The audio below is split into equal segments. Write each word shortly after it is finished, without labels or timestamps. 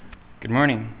Good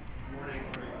morning.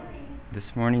 This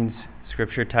morning's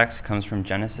scripture text comes from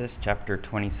Genesis chapter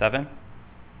 27.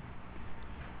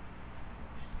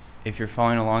 If you're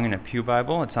following along in a pew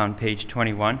Bible, it's on page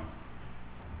 21.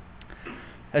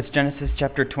 That's Genesis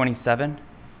chapter 27.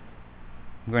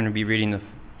 I'm going to be reading the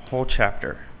whole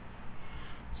chapter.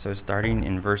 So starting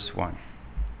in verse 1.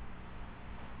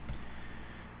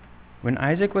 When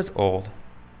Isaac was old,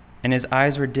 and his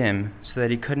eyes were dim, so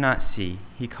that he could not see,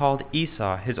 he called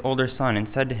Esau, his older son, and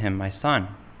said to him, "My son."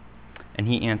 And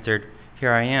he answered,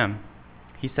 "Here I am."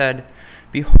 He said,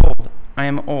 "Behold, I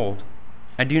am old.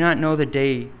 I do not know the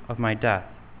day of my death.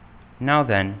 Now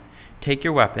then, take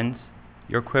your weapons,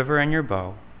 your quiver and your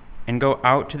bow, and go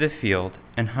out to the field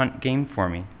and hunt game for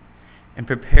me, and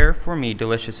prepare for me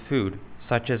delicious food,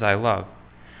 such as I love,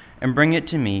 and bring it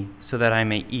to me so that I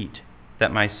may eat,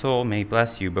 that my soul may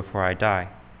bless you before I die."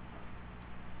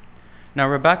 Now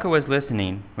Rebekah was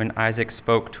listening when Isaac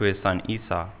spoke to his son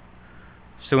Esau.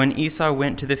 So when Esau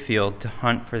went to the field to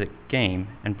hunt for the game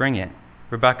and bring it,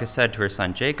 Rebekah said to her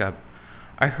son Jacob,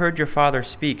 "I heard your father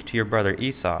speak to your brother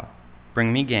Esau.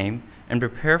 Bring me game and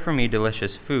prepare for me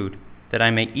delicious food, that I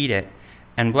may eat it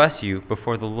and bless you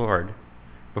before the Lord,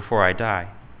 before I die.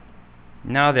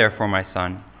 Now therefore, my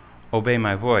son, obey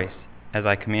my voice, as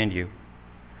I command you.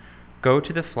 Go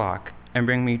to the flock and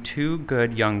bring me 2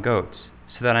 good young goats,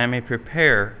 so that I may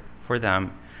prepare for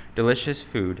them delicious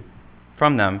food, for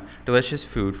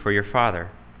your father,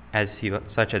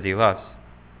 such as he loves.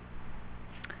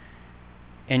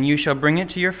 And you shall bring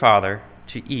it to your father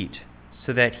to eat,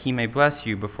 so that he may bless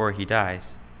you before he dies."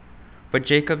 But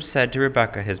Jacob said to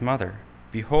Rebekah his mother,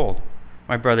 "Behold,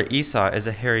 my brother Esau is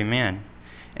a hairy man,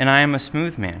 and I am a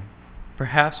smooth man.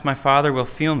 Perhaps my father will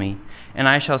feel me, and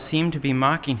I shall seem to be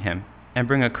mocking him, and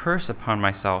bring a curse upon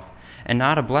myself, and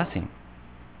not a blessing."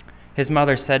 His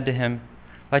mother said to him,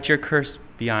 "Let your curse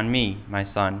be on me, my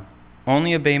son.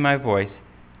 Only obey my voice,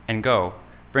 and go,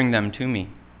 bring them to me."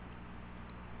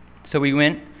 So he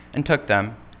went and took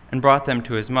them, and brought them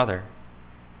to his mother.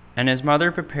 And his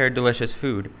mother prepared delicious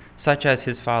food, such as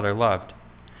his father loved.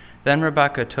 Then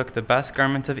Rebekah took the best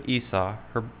garments of Esau,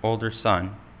 her older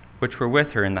son, which were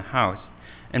with her in the house,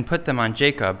 and put them on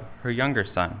Jacob, her younger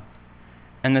son.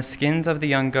 And the skins of the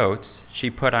young goats she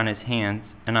put on his hands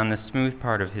and on the smooth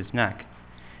part of his neck.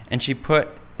 And she put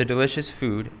the delicious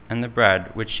food and the bread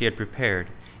which she had prepared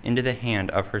into the hand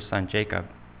of her son Jacob.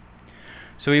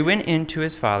 So he went in to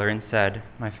his father and said,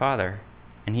 "My father."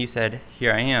 And he said,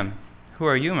 "Here I am. Who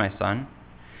are you, my son?"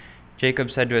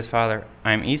 Jacob said to his father,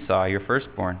 "I am Esau, your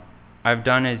firstborn. I have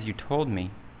done as you told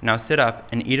me. Now sit up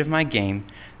and eat of my game,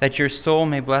 that your soul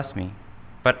may bless me."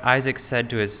 But Isaac said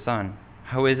to his son,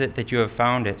 "How is it that you have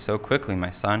found it so quickly,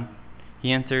 my son?"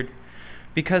 He answered,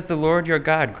 "Because the Lord your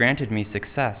God granted me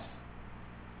success."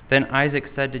 Then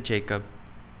Isaac said to Jacob,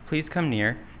 "Please come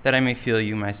near, that I may feel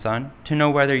you, my son, to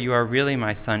know whether you are really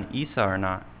my son Esau or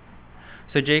not."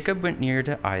 So Jacob went near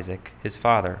to Isaac, his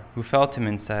father, who felt him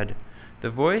and said, "The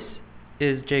voice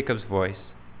is Jacob's voice,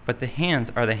 but the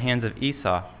hands are the hands of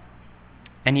Esau."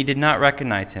 And he did not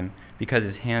recognize him, because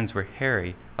his hands were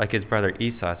hairy, like his brother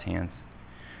Esau's hands.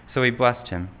 So he blessed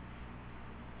him.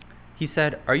 He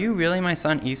said, "Are you really my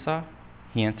son Esau?"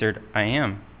 He answered, "I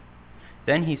am."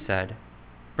 Then he said,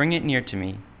 "Bring it near to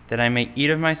me, that I may eat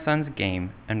of my son's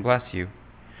game and bless you."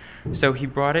 So he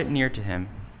brought it near to him,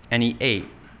 and he ate,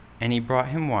 and he brought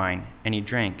him wine, and he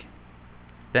drank.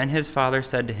 Then his father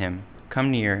said to him, "Come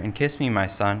near and kiss me, my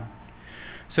son."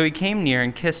 So he came near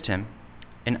and kissed him.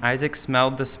 And Isaac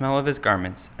smelled the smell of his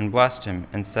garments, and blessed him,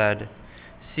 and said,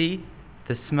 "See,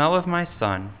 the smell of my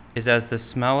son is as the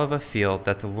smell of a field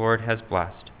that the Lord has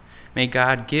blessed. May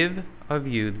God give of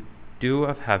you dew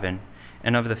of heaven,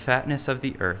 and of the fatness of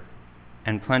the earth,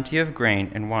 and plenty of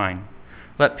grain and wine.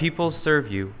 Let peoples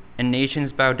serve you, and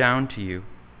nations bow down to you.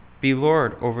 Be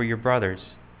Lord over your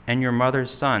brothers, and your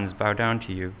mother's sons bow down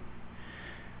to you.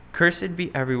 Cursed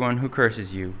be everyone who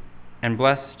curses you, and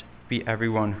blessed be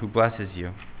everyone who blesses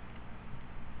you."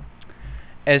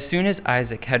 As soon as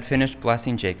Isaac had finished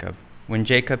blessing Jacob, when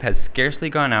Jacob had scarcely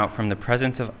gone out from the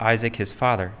presence of Isaac his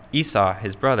father, Esau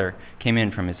his brother came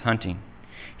in from his hunting.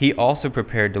 He also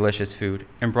prepared delicious food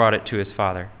and brought it to his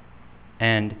father.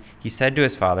 And he said to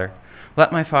his father,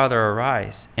 "Let my father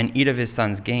arise and eat of his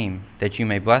son's game, that you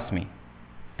may bless me."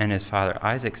 And his father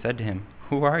Isaac said to him,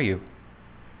 "Who are you?"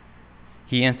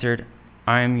 He answered,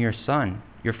 "I am your son,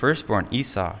 your firstborn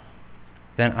Esau."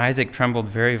 Then Isaac trembled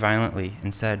very violently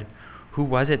and said, "Who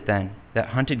was it then that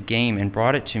hunted game and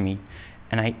brought it to me?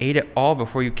 And I ate it all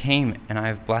before you came, and I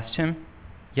have blessed him?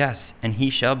 Yes, and he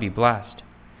shall be blessed."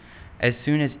 As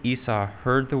soon as Esau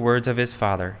heard the words of his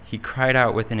father, he cried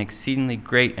out with an exceedingly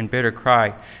great and bitter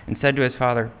cry, and said to his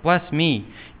father, "Bless me,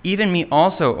 even me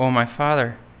also, O my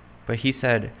father." But he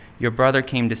said, "Your brother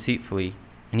came deceitfully,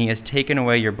 and he has taken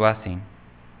away your blessing."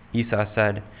 Esau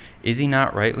said, "Is he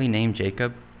not rightly named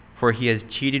Jacob? For he has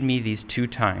cheated me these 2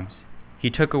 times.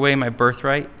 He took away my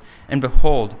birthright, and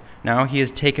behold, now he has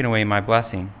taken away my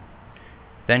blessing."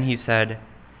 Then he said,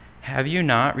 "Have you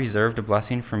not reserved a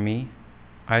blessing for me?"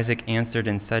 Isaac answered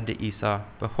and said to Esau,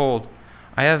 "Behold,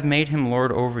 I have made him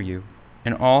lord over you,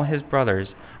 and all his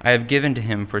brothers I have given to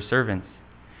him for servants,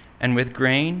 and with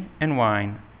grain and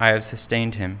wine I have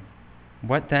sustained him.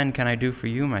 What then can I do for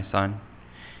you, my son?"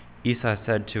 Esau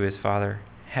said to his father,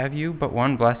 "Have you but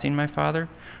one blessing, my father?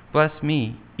 Bless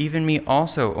me, even me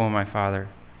also, O my father."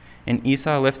 And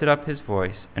Esau lifted up his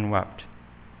voice and wept.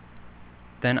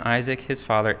 Then Isaac his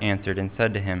father answered and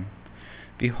said to him,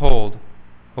 "Behold,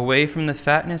 away from the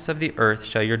fatness of the earth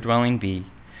shall your dwelling be,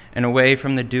 and away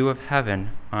from the dew of heaven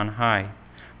on high.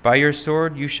 By your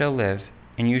sword you shall live,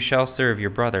 and you shall serve your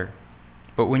brother.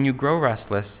 But when you grow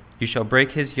restless, you shall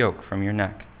break his yoke from your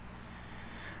neck."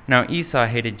 Now Esau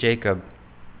hated Jacob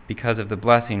because of the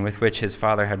blessing with which his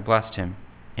father had blessed him.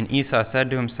 And Esau said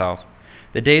to himself,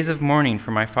 "The days of mourning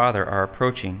for my father are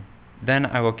approaching. Then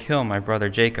I will kill my brother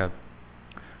Jacob."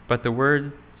 But the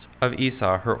words of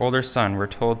Esau, her older son, were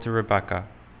told to Rebekah.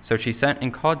 So she sent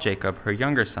and called Jacob, her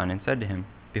younger son, and said to him,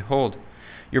 "Behold,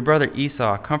 your brother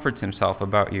Esau comforts himself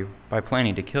about you by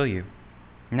planning to kill you.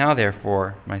 Now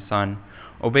therefore, my son,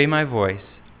 obey my voice.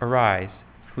 Arise,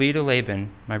 flee to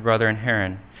Laban, my brother in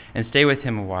Haran, and stay with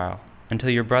him a while, until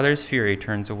your brother's fury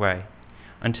turns away,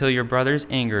 until your brother's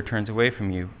anger turns away from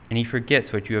you, and he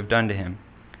forgets what you have done to him.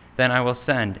 Then I will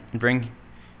send and bring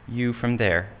you from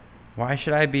there. Why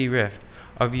should I be bereft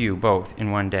of you both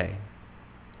in one day?"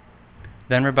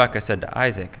 Then Rebekah said to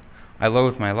Isaac, "I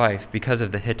loathe my life because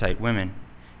of the Hittite women.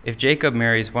 If Jacob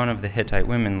marries one of the Hittite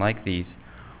women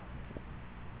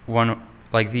one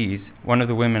of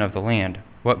the women of the land,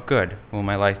 what good will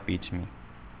my life be to me?"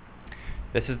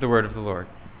 This is the word of the Lord.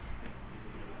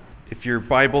 If your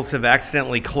Bibles have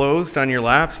accidentally closed on your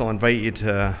laps, I'll invite you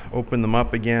to open them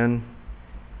up again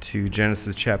to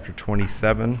Genesis chapter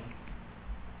 27.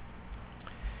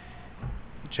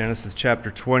 Genesis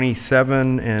chapter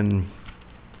 27, and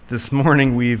this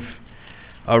morning we've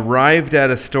arrived at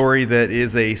a story that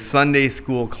is a Sunday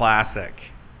school classic.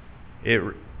 It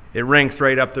ranks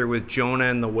right up there with Jonah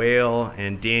and the whale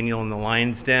and Daniel and the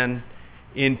lion's den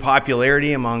in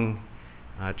popularity among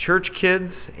church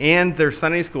kids and their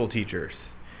Sunday school teachers.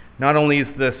 Not only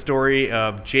is the story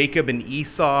of Jacob and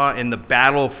Esau and the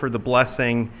battle for the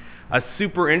blessing a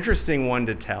super interesting one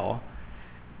to tell,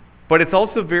 but it's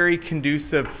also very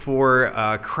conducive for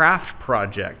a craft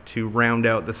project to round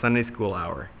out the Sunday school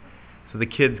hour. So the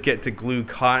kids get to glue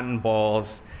cotton balls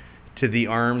to the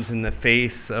arms and the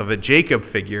face of a Jacob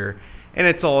figure, and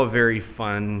it's all very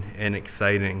fun and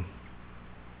exciting.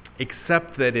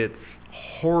 Except that it's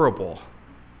horrible.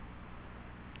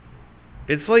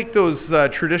 It's like those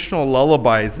traditional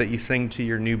lullabies that you sing to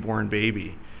your newborn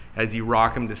baby as you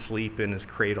rock him to sleep in his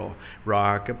cradle.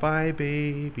 Rock-a-bye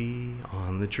baby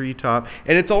on the treetop.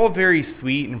 And it's all very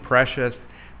sweet and precious.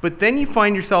 But then you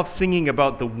find yourself singing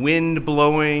about the wind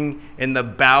blowing and the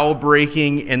bough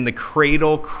breaking and the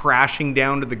cradle crashing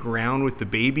down to the ground with the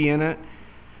baby in it.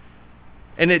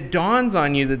 And it dawns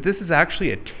on you that this is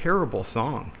actually a terrible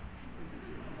song.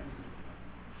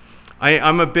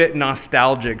 I'm a bit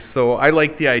nostalgic, so I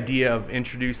like the idea of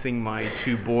introducing my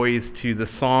 2 boys to the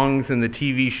songs and the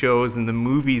TV shows and the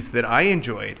movies that I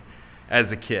enjoyed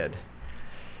as a kid.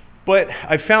 But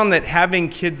I found that having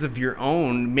kids of your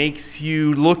own makes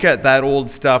you look at that old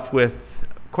stuff with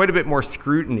quite a bit more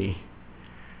scrutiny.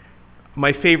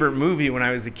 My favorite movie when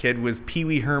I was a kid was Pee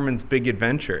Wee Herman's Big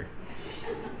Adventure.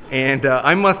 And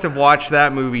I must have watched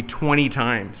that movie 20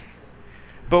 times.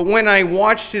 But when I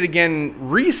watched it again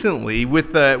recently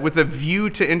with a view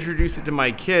to introduce it to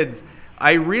my kids,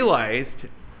 I realized,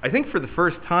 I think for the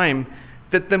first time,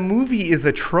 that the movie is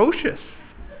atrocious.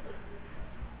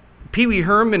 Pee Wee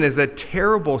Herman is a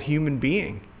terrible human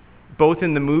being, both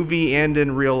in the movie and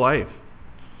in real life.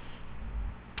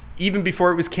 Even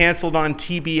before it was canceled on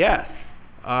TBS,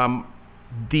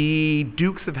 the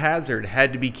Dukes of Hazzard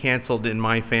had to be canceled in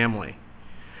my family.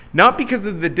 Not because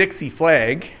of the Dixie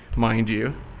flag, mind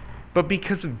you, but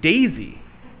because of Daisy.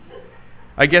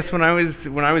 I guess when I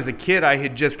was a kid, I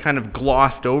had just kind of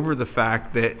glossed over the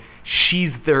fact that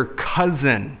she's their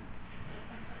cousin.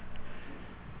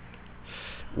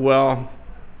 Well,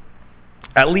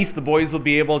 at least the boys will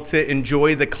be able to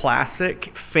enjoy the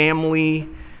classic family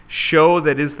show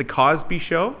that is The Cosby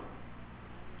Show.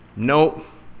 Nope.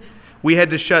 We had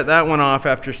to shut that one off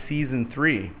after season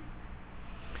 3.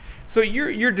 So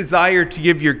your desire to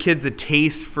give your kids a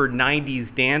taste for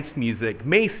 90s dance music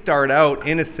may start out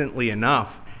innocently enough,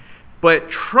 but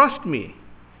trust me,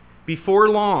 before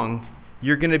long,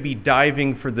 you're going to be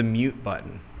diving for the mute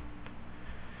button.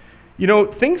 You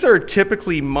know, things are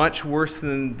typically much worse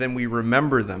than we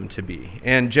remember them to be,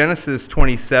 and Genesis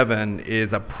 27 is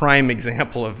a prime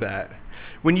example of that.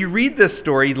 When you read this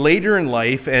story later in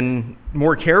life and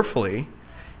more carefully,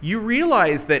 you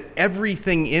realize that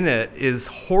everything in it is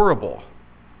horrible.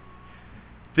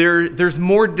 There's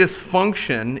more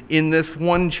dysfunction in this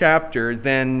one chapter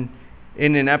than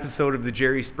in an episode of the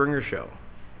Jerry Springer Show,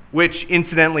 which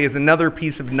incidentally is another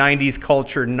piece of 90s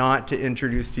culture not to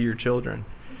introduce to your children.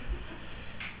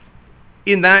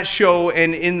 In that show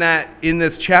and in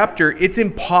this chapter, it's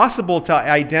impossible to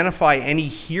identify any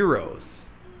heroes.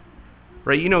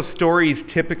 Right? You know, stories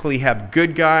typically have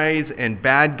good guys and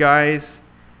bad guys.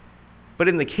 But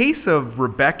in the case of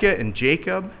Rebekah and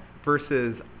Jacob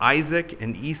versus Isaac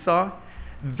and Esau,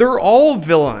 they're all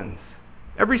villains,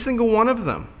 every single one of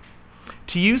them.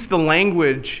 To use the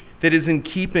language that is in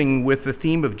keeping with the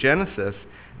theme of Genesis,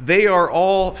 they are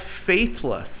all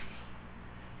faithless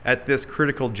at this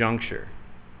critical juncture.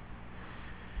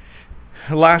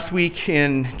 Last week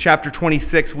in chapter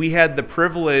 26, we had the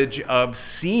privilege of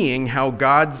seeing how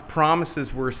God's promises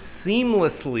were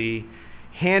seamlessly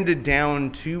handed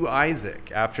down to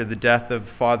Isaac after the death of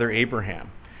Father Abraham.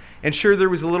 And sure, there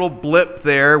was a little blip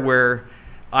there where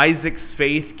Isaac's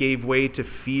faith gave way to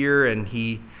fear, and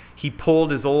he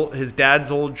pulled his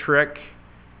dad's old trick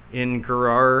in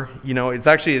Gerar. You know, it's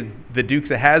actually the Dukes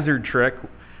of Hazzard trick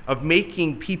of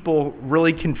making people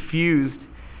really confused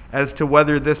as to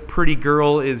whether this pretty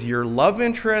girl is your love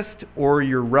interest or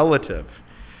your relative.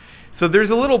 So there's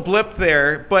a little blip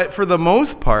there, but for the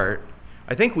most part,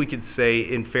 I think we could say,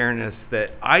 in fairness,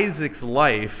 that Isaac's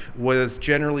life was,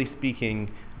 generally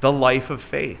speaking, the life of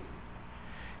faith.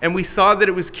 And we saw that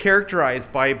it was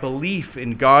characterized by belief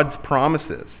in God's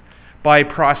promises, by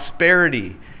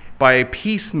prosperity, by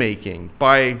peacemaking,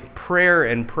 by prayer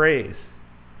and praise.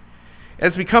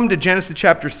 As we come to Genesis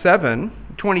chapter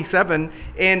 27,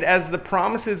 and as the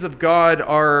promises of God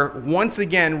are once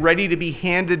again ready to be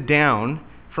handed down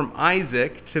from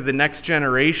Isaac to the next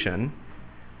generation,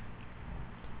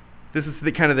 this is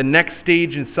the kind of the next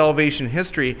stage in salvation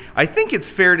history. I think it's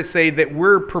fair to say that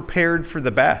we're prepared for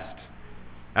the best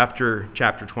after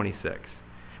chapter 26.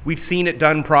 We've seen it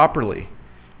done properly.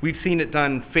 We've seen it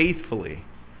done faithfully.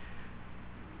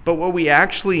 But what we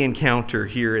actually encounter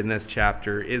here in this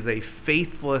chapter is a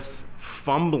faithless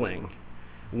fumbling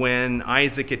when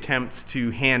Isaac attempts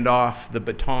to hand off the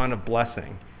baton of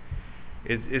blessing.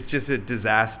 It's just a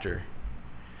disaster.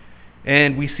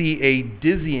 And we see a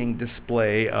dizzying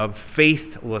display of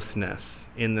faithlessness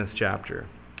in this chapter.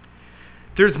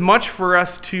 There's much for us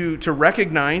to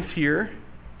recognize here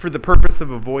for the purpose of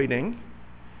avoiding.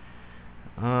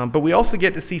 But we also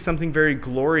get to see something very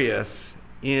glorious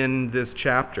in this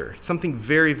chapter. Something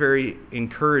very, very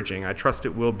encouraging. I trust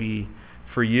it will be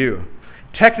for you.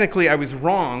 Technically, I was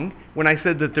wrong when I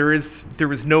said that there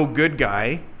was no good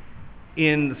guy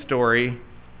in the story.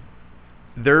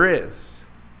 There is.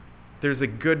 There's a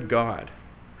good God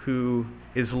who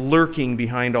is lurking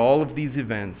behind all of these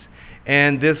events,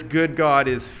 and this good God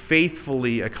is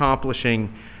faithfully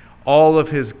accomplishing all of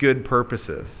his good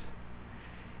purposes.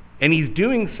 And he's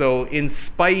doing so in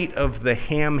spite of the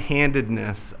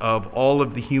ham-handedness of all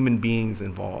of the human beings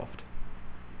involved.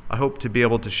 I hope to be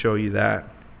able to show you that.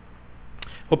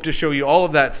 Hope to show you all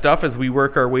of that stuff as we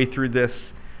work our way through this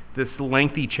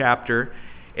lengthy chapter.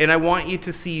 And I want you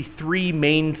to see 3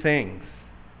 main things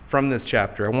from this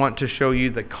chapter. I want to show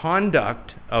you the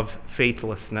conduct of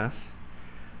faithlessness,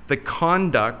 the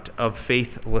conduct of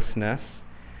faithlessness,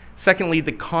 secondly,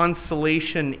 the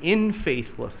consolation in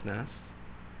faithlessness,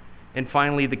 and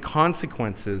finally, the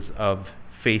consequences of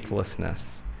faithlessness.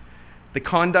 The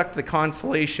conduct, the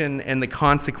consolation, and the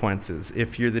consequences.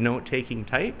 If you're the note-taking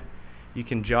type, you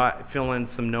can fill in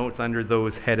some notes under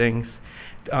those headings.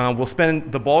 We'll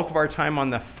spend the bulk of our time on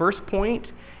the first point,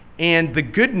 and the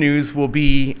good news will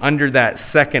be under that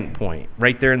second point,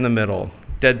 right there in the middle,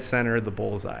 dead center of the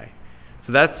bullseye.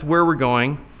 So that's where we're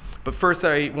going. But first,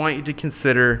 I want you to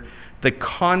consider the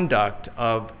conduct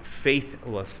of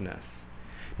faithlessness.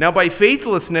 Now, by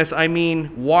faithlessness, I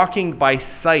mean walking by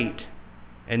sight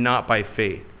and not by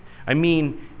faith. I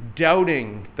mean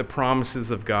doubting the promises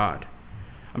of God.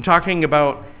 I'm talking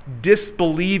about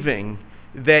disbelieving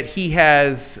that he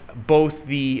has both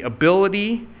the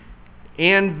ability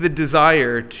and the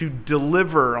desire to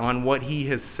deliver on what he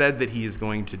has said that he is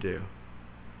going to do.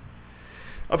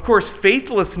 Of course,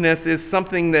 faithlessness is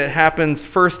something that happens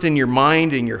first in your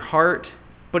mind and your heart,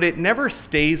 but it never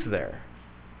stays there.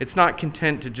 It's not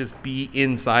content to just be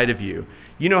inside of you.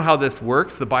 You know how this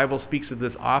works. The Bible speaks of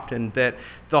this often, that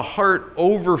the heart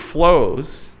overflows.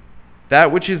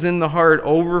 That which is in the heart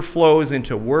overflows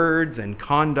into words and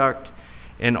conduct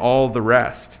and all the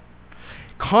rest.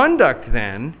 Conduct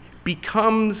then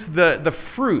becomes the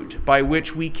fruit by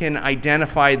which we can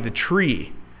identify the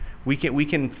tree. We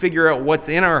can figure out what's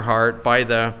in our heart by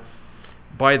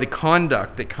the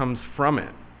conduct that comes from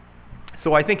it.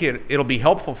 So I think it'll be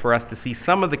helpful for us to see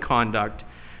some of the conduct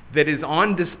that is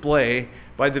on display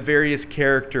by the various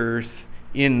characters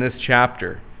in this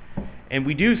chapter. And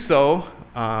we do so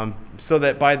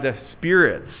that by the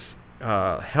Spirit's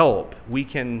help, we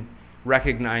can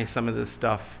recognize some of this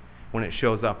stuff when it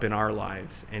shows up in our lives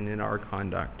and in our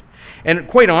conduct. And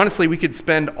quite honestly, we could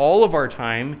spend all of our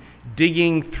time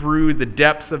digging through the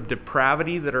depths of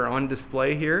depravity that are on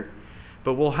display here,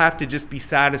 but we'll have to just be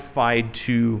satisfied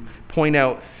to point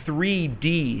out 3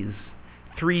 Ds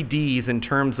in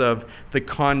terms of the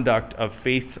conduct of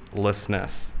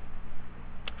faithlessness.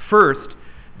 First,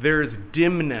 there's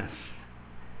dimness.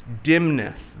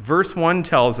 Dimness. Verse 1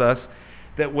 tells us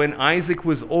that when Isaac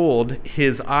was old,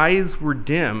 his eyes were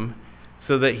dim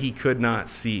so that he could not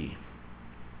see.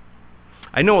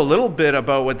 I know a little bit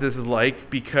about what this is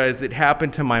like because it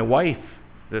happened to my wife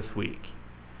this week.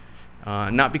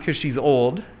 Not because she's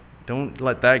old, don't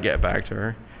let that get back to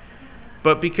her,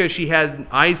 but because she had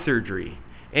eye surgery.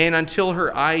 And until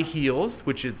her eye heals,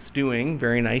 which it's doing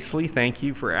very nicely, thank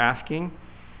you for asking,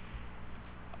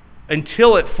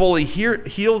 until it fully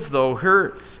heals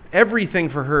though, everything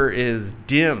for her is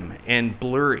dim and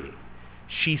blurry.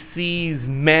 She sees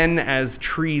men as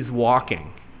trees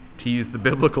walking, to use the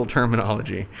biblical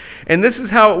terminology. And this is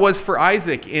how it was for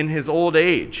Isaac in his old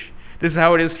age. This is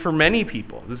how it is for many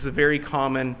people. This is a very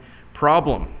common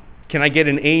problem. Can I get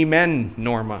an amen,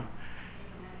 Norma?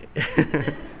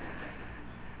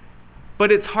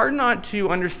 But it's hard not to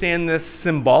understand this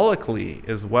symbolically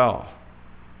as well.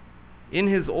 In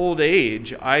his old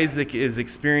age, Isaac is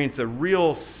experiencing a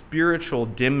real spiritual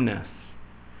dimness.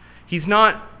 He's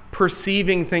not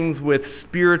perceiving things with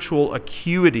spiritual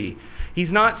acuity.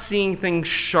 He's not seeing things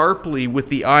sharply with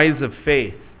the eyes of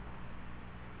faith.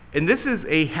 And this is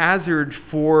a hazard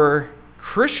for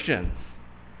Christians,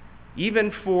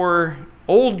 even for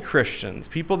old Christians,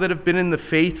 people that have been in the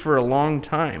faith for a long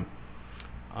time.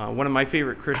 One of my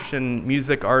favorite Christian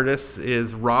music artists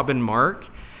is Robin Mark,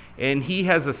 and he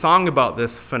has a song about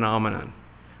this phenomenon,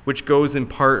 which goes in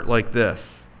part like this.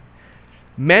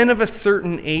 Men of a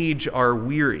certain age are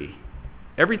weary.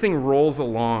 Everything rolls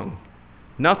along.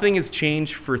 Nothing has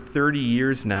changed for 30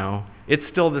 years now. It's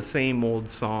still the same old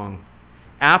song.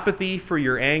 Apathy for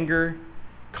your anger,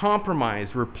 compromise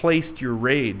replaced your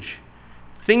rage.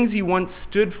 Things you once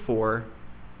stood for,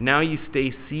 now you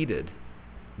stay seated.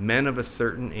 Men of a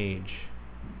certain age.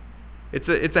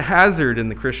 It's a hazard in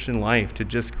the Christian life to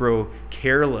just grow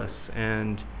careless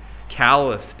and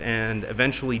calloused and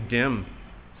eventually dim,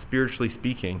 spiritually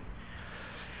speaking.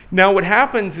 Now what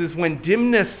happens is when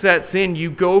dimness sets in,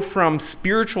 you go from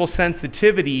spiritual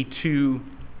sensitivity to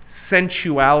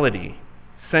sensuality.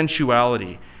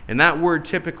 Sensuality. And that word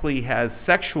typically has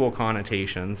sexual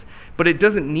connotations, but it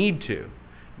doesn't need to.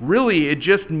 Really, it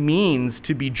just means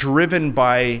to be driven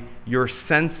by your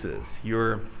senses,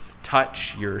 your touch,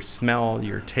 your smell,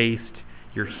 your taste,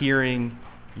 your hearing,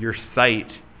 your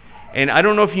sight. And I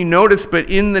don't know if you noticed, but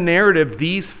in the narrative,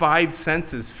 these 5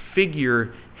 senses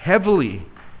figure heavily,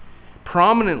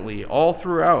 prominently all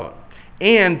throughout.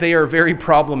 And they are very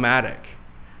problematic.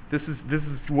 This is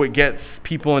what gets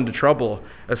people into trouble,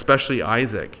 especially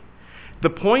Isaac. The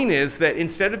point is that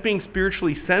instead of being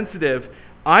spiritually sensitive,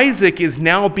 Isaac is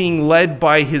now being led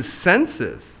by his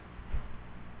senses.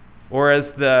 Or as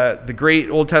the great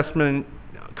Old Testament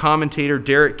commentator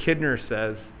Derek Kidner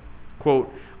says,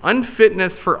 quote,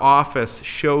 "Unfitness for office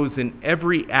shows in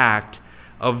every act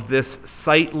of this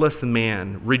sightless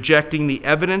man, rejecting the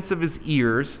evidence of his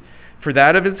ears for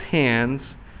that of his hands,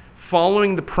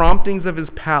 following the promptings of his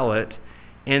palate,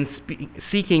 and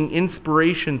seeking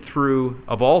inspiration through,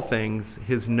 of all things,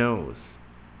 his nose."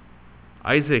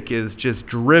 Isaac is just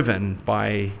driven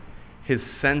by his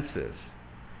senses.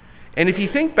 And if you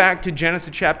think back to Genesis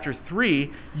chapter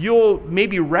 3, you'll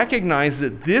maybe recognize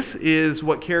that this is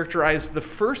what characterized the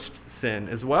first sin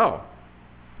as well.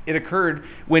 It occurred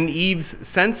when Eve's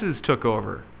senses took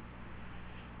over.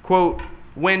 Quote,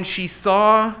 "When she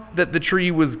saw that the tree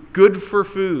was good for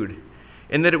food,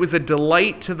 and that it was a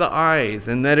delight to the eyes,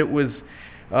 and that it was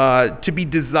to be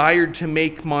desired to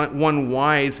make one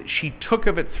wise, she took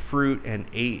of its fruit and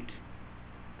ate.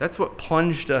 That's what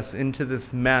plunged us into this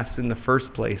mess in the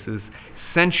first place, is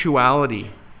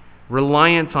sensuality,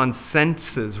 reliance on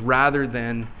senses rather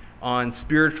than on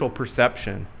spiritual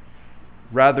perception,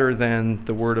 rather than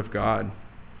the Word of God.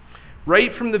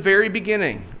 Right from the very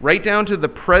beginning, right down to the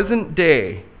present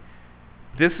day,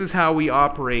 this is how we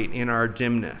operate in our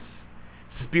dimness.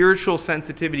 Spiritual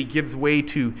sensitivity gives way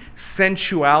to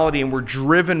sensuality, and we're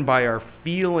driven by our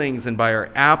feelings and by our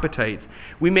appetites.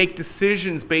 We make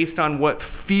decisions based on what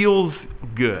feels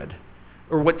good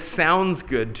or what sounds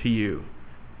good to you,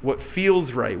 what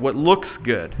feels right, what looks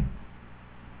good.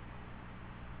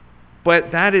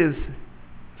 But that is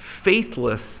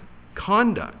faithless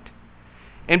conduct.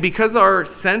 And because our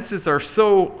senses are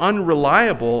so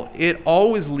unreliable, it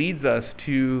always leads us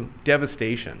to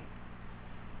devastation.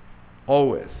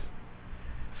 Always.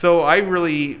 So I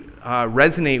really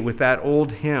resonate with that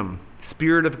old hymn,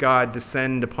 Spirit of God,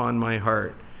 descend upon my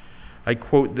heart. I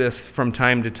quote this from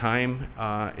time to time.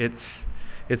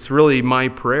 It's really my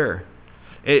prayer.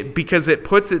 Because it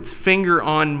puts its finger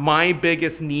on my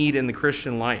biggest need in the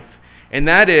Christian life. And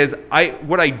that is,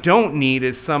 what I don't need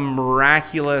is some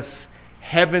miraculous,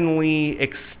 heavenly,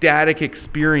 ecstatic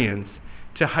experience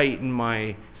to heighten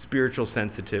my spiritual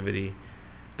sensitivity.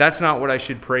 That's not what I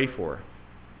should pray for.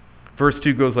 Verse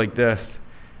 2 goes like this: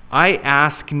 I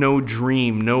ask no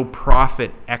dream, no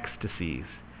prophet ecstasies,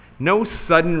 no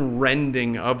sudden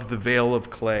rending of the veil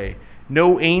of clay,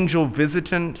 no angel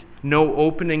visitant, no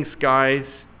opening skies,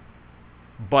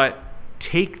 but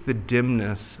take the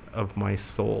dimness of my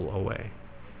soul away.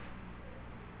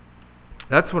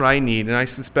 That's what I need, and I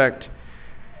suspect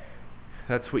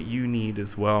that's what you need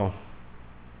as well.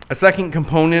 A second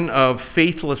component of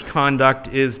faithless conduct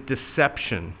is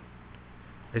deception.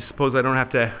 I suppose I don't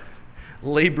have to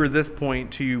labor this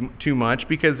point too much,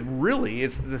 because really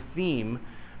it's the theme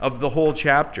of the whole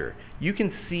chapter. You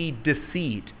can see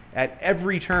deceit at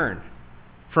every turn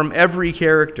from every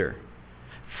character.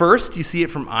 First, you see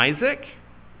it from Isaac.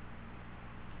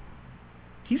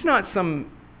 He's not some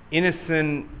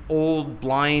innocent old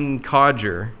blind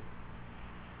codger.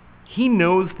 He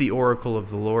knows the oracle of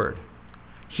the Lord.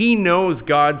 He knows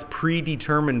God's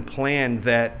predetermined plan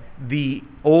that the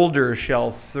older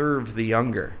shall serve the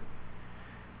younger.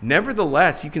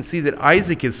 Nevertheless, you can see that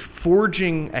Isaac is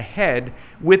forging ahead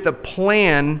with a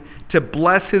plan to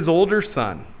bless his older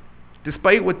son,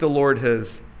 despite what the Lord has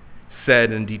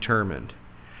said and determined.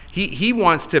 He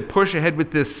wants to push ahead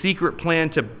with this secret plan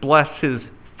to bless his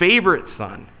favorite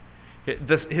son,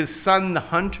 his son the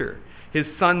hunter, his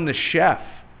son the chef.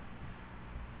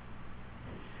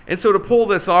 And so to pull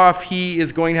this off, he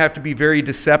is going to have to be very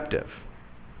deceptive.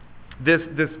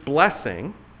 This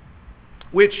blessing,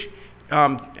 which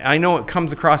I know it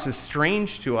comes across as strange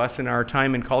to us in our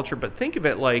time and culture, but think of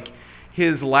it like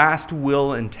his last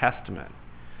will and testament.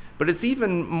 But it's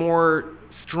even more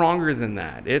stronger than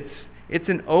that. It's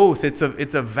an oath.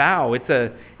 It's a vow.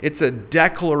 It's a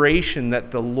declaration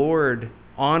that the Lord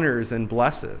honors and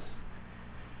blesses.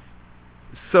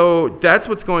 So that's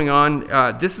what's going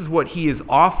on. This is what he is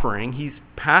offering. He's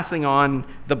passing on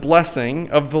the blessing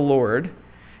of the Lord,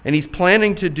 and he's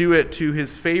planning to do it to his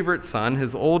favorite son,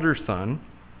 his older son.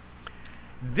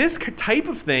 This type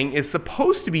of thing is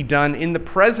supposed to be done in the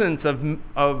presence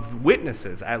of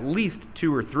witnesses, at least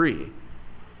 2 or 3.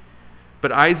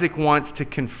 But Isaac wants to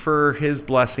confer his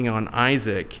blessing on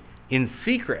Isaac in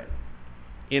secret,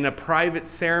 in a private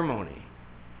ceremony.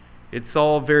 It's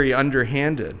all very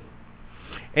underhanded.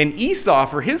 And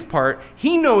Esau, for his part,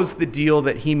 he knows the deal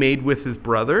that he made with his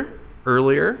brother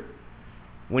earlier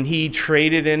when he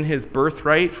traded in his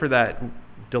birthright for that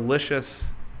delicious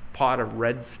pot of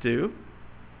red stew.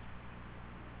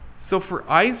 So for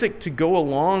Isaac to go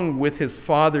along with his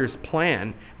father's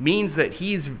plan means that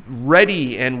he's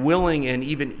ready and willing and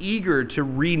even eager to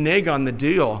renege on the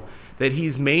deal that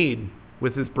he's made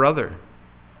with his brother.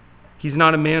 He's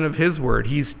not a man of his word.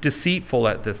 He's deceitful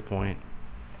at this point.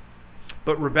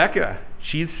 But Rebekah,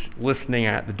 she's listening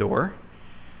at the door.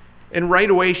 And right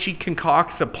away she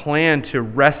concocts a plan to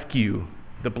rescue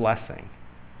the blessing.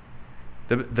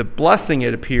 The blessing,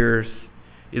 it appears,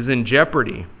 is in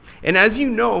jeopardy. And as you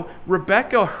know,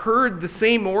 Rebekah heard the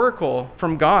same oracle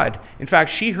from God. In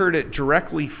fact, she heard it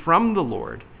directly from the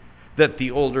Lord, that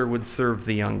the older would serve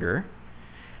the younger.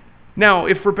 Now,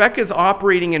 if Rebekah is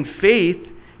operating in faith,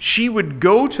 she would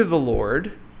go to the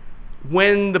Lord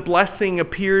when the blessing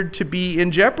appeared to be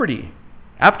in jeopardy.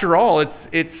 After all,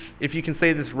 it's if you can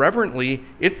say this reverently,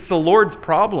 it's the Lord's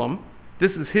problem.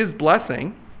 This is his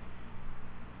blessing.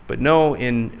 But no,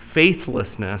 in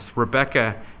faithlessness,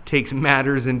 Rebekah takes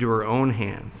matters into her own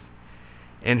hands.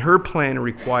 And her plan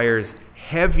requires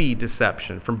heavy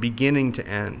deception from beginning to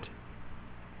end.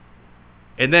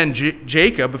 And then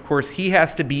Jacob, of course, he has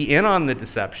to be in on the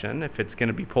deception if it's going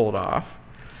to be pulled off.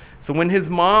 So when his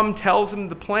mom tells him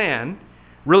the plan,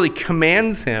 really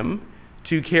commands him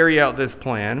to carry out this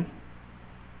plan,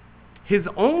 his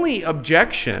only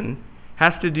objection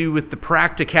has to do with the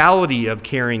practicality of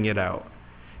carrying it out.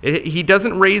 He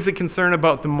doesn't raise a concern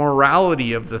about the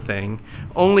morality of the thing,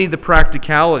 only the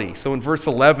practicality. So in verse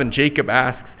 11, Jacob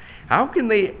asks, how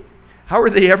are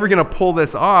they ever going to pull this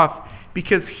off?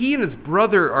 Because he and his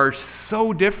brother are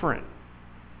so different.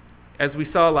 As we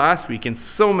saw last week, in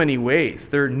so many ways,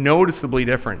 they're noticeably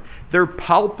different. They're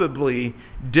palpably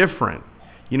different.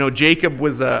 You know, Jacob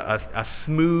was a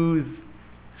smooth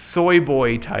soy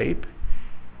boy type,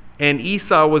 and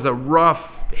Esau was a rough,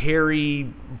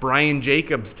 hairy Brian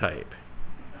Jacobs type.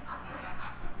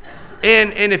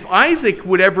 And if Isaac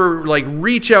would ever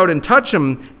reach out and touch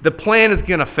him, the plan is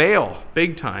going to fail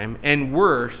big time. And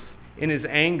worse, in his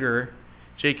anger,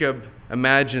 Jacob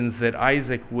imagines that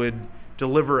Isaac would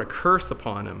deliver a curse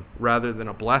upon him rather than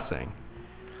a blessing.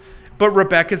 But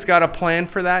Rebekah's got a plan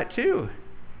for that too.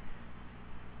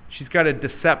 She's got a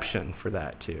deception for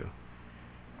that too.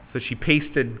 So she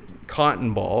pasted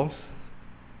cotton balls,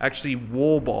 actually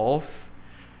wool balls,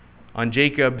 on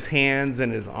Jacob's hands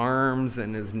and his arms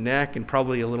and his neck, and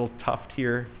probably a little tuft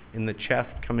here in the chest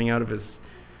coming out of his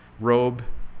robe.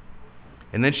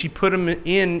 And then she put him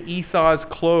in Esau's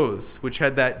clothes, which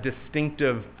had that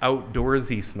distinctive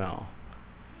outdoorsy smell.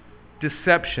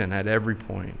 Deception at every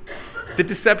point. The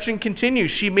deception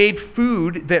continues. She made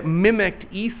food that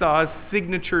mimicked Esau's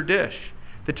signature dish,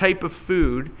 the type of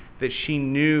food that she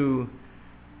knew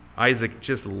Isaac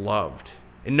just loved.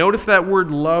 And notice that word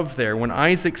love there. When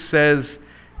Isaac says,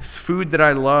 food that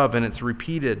I love, and it's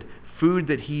repeated, food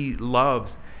that he loves,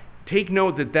 take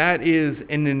note that that is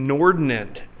an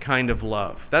inordinate kind of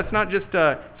love. That's not just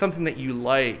something that you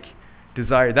like,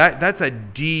 desire. That's a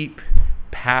deep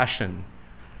passion.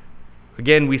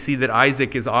 Again, we see that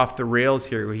Isaac is off the rails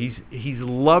here. He's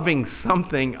loving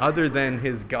something other than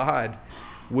his God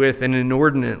with an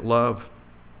inordinate love.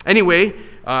 Anyway,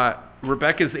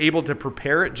 Rebekah is able to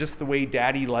prepare it just the way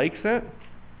Daddy likes it.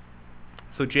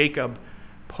 So Jacob,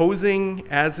 posing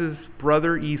as his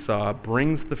brother Esau,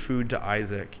 brings the food to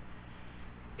Isaac.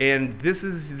 And this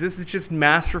is just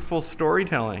masterful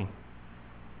storytelling.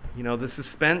 You know, the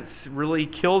suspense really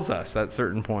kills us at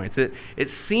certain points. It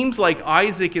seems like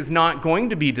Isaac is not going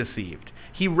to be deceived.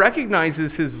 He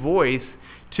recognizes his voice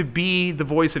to be the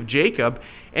voice of Jacob,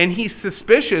 and he's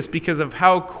suspicious because of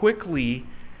how quickly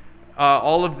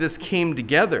all of this came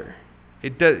together.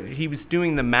 He was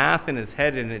doing the math in his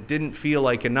head, and it didn't feel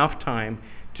like enough time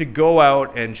to go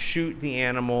out and shoot the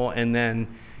animal and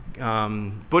then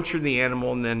butcher the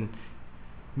animal and then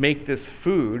make this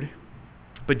food.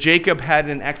 But Jacob had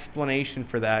an explanation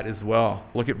for that as well.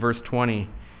 Look at verse 20.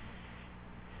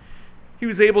 He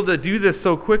was able to do this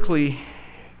so quickly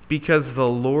because the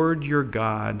Lord your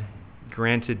God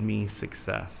granted me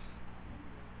success.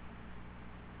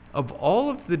 Of all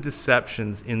of the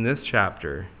deceptions in this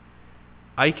chapter,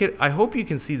 I hope you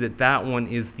can see that one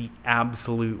is the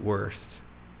absolute worst.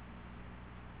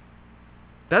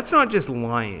 That's not just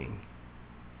lying.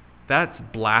 That's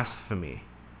blasphemy.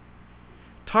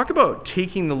 Talk about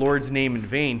taking the Lord's name in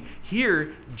vain.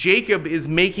 Here, Jacob is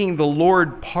making the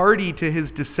Lord party to his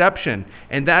deception,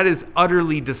 and that is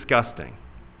utterly disgusting.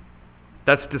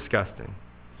 That's disgusting.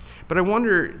 But I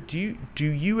wonder, do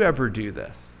you ever do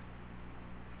this?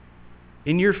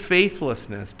 In your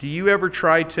faithlessness, do you ever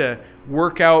try to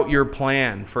work out your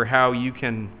plan for how you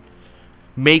can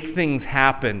make things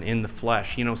happen in the flesh?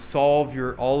 You know, solve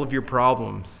all of your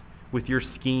problems with your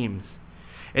schemes.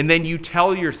 And then you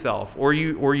tell yourself, or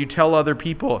you tell other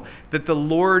people, that the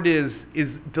Lord is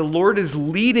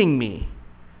leading me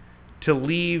to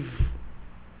leave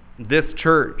this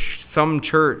church, some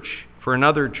church, for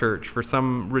another church, for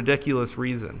some ridiculous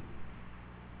reason.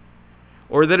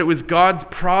 Or that it was God's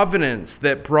providence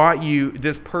that brought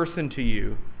this person to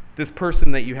you, this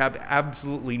person that you have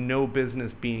absolutely no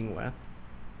business being with,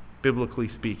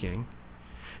 biblically speaking.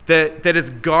 That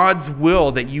it's God's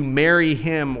will that you marry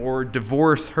him or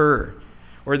divorce her,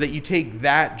 or that you take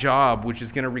that job which is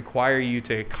going to require you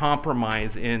to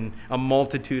compromise in a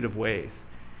multitude of ways.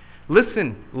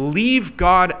 Listen, leave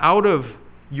God out of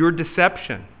your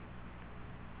deception.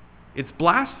 It's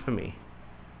blasphemy.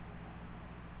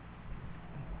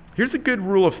 Here's a good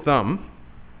rule of thumb.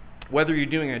 Whether you're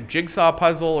doing a jigsaw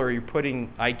puzzle or you're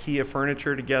putting IKEA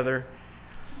furniture together,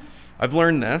 I've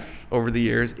learned this over the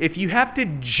years. If you have to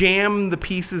jam the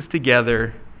pieces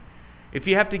together If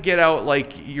you have to get out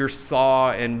like your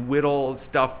saw and whittle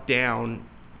stuff down,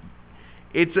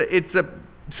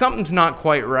 something's not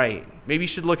quite right. Maybe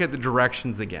you should look at the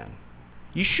directions again.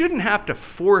 You shouldn't have to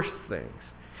force things.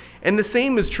 And the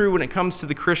same is true when it comes to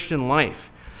the Christian life.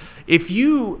 If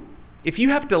you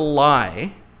have to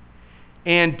lie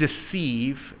and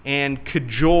deceive and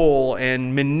cajole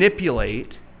and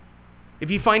manipulate, if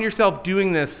you find yourself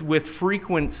doing this with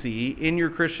frequency in your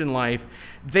Christian life,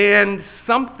 then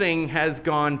something has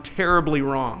gone terribly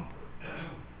wrong.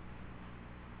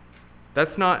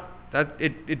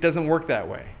 It doesn't work that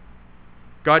way.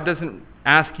 God doesn't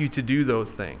ask you to do those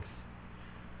things.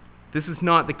 This is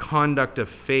not the conduct of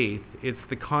faith, it's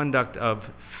the conduct of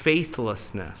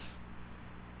faithlessness.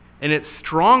 And it's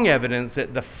strong evidence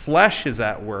that the flesh is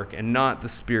at work and not the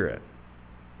Spirit.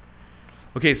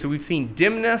 Okay, so we've seen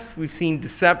dimness, we've seen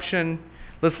deception.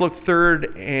 Let's look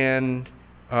third and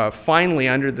finally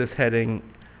under this heading,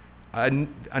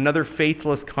 another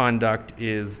faithless conduct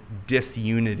is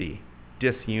disunity.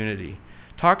 Disunity.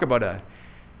 Talk about a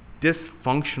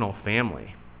dysfunctional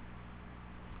family.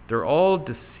 They're all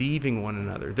deceiving one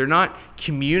another. They're not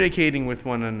communicating with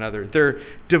one another. They're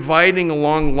dividing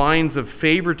along lines of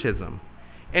favoritism.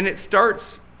 And it starts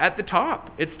at the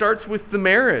top. It starts with the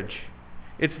marriage.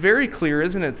 It's very clear,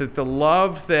 isn't it, that the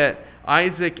love that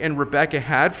Isaac and Rebekah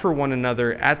had for one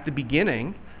another at the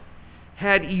beginning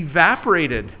had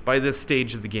evaporated by this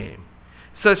stage of the game,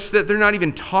 such that they're not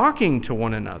even talking to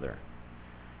one another.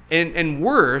 And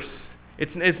worse,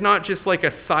 it's not just like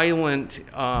a silent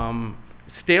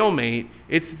stalemate,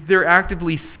 they're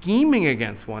actively scheming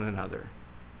against one another.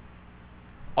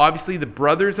 Obviously, the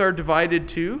brothers are divided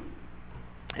too,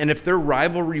 and if their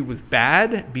rivalry was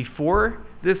bad before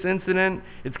this incident,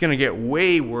 it's going to get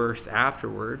way worse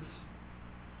afterwards.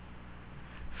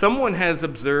 Someone has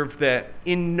observed that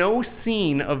in no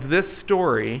scene of this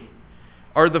story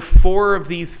are the four of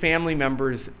these family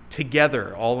members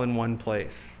together all in one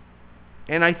place.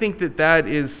 And I think that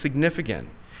is significant.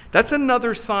 That's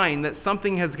another sign that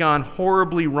something has gone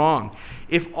horribly wrong.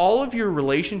 If all of your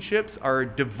relationships are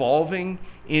devolving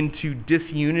into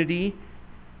disunity,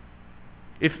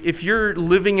 if you're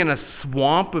living in a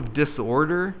swamp of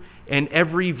disorder and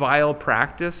every vile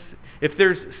practice, if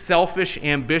there's selfish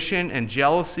ambition and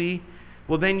jealousy,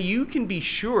 well, then you can be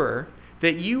sure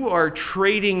that you are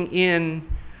trading in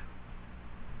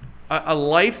a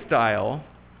lifestyle,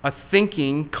 a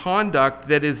thinking, conduct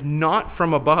that is not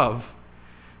from above,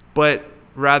 but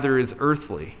rather is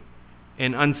earthly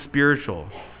and unspiritual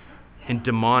and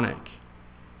demonic.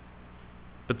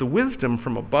 But the wisdom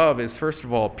from above is first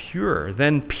of all pure,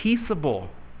 then peaceable,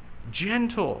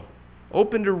 gentle,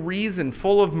 open to reason,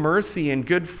 full of mercy and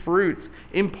good fruits,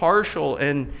 impartial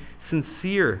and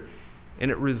sincere. And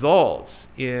it results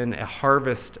in a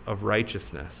harvest of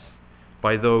righteousness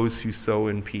by those who sow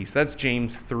in peace. That's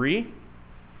James 3,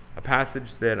 a passage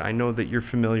that I know that you're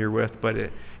familiar with, but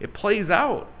it plays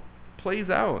out.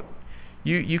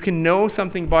 You can know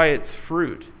something by its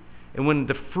fruit. And when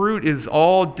the fruit is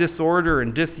all disorder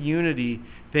and disunity,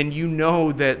 then you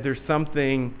know that there's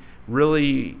something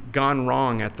really gone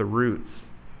wrong at the roots.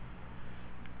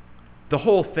 The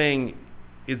whole thing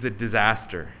is a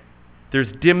disaster. There's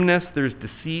dimness, there's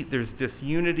deceit, there's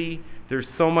disunity, there's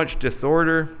so much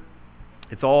disorder.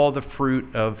 It's all the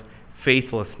fruit of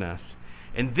faithlessness.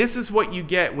 And this is what you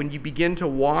get when you begin to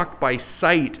walk by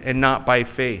sight and not by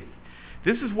faith.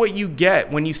 This is what you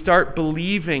get when you start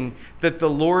believing that the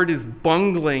Lord is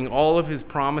bungling all of his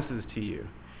promises to you,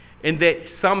 and that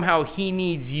somehow he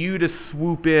needs you to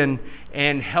swoop in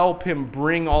and help him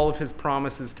bring all of his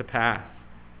promises to pass.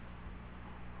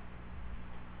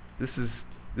 This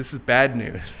is bad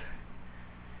news.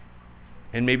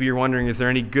 And maybe you're wondering, is there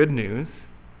any good news?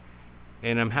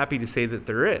 And I'm happy to say that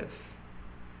there is.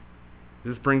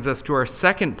 This brings us to our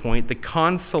second point, the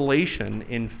consolation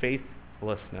in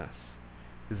faithlessness.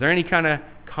 Is there any kind of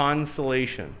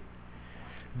consolation?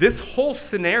 This whole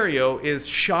scenario is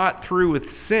shot through with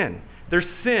sin. There's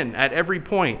sin at every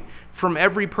point from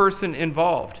every person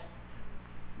involved.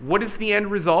 What is the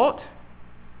end result?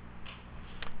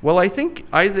 Well, I think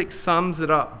Isaac sums it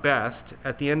up best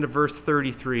at the end of verse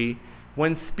 33.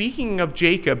 When speaking of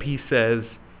Jacob, he says,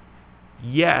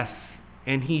 "Yes,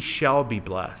 and he shall be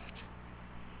blessed."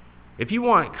 If you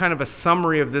want kind of a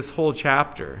summary of this whole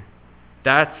chapter,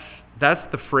 that's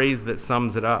the phrase that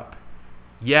sums it up.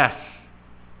 Yes,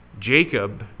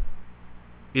 Jacob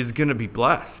is going to be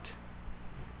blessed.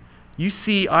 You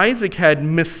see, Isaac had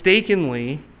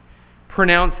mistakenly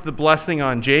pronounced the blessing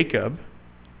on Jacob.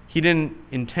 He didn't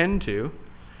intend to.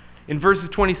 In verses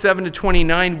 27 to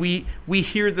 29, we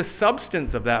hear the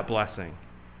substance of that blessing,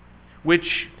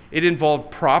 which It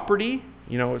involved property.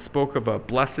 It spoke of a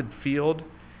blessed field.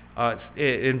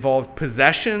 It involved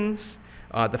possessions,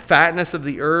 the fatness of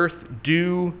the earth,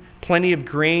 dew, plenty of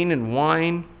grain and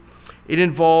wine. It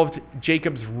involved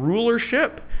Jacob's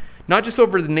rulership, not just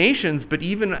over the nations, but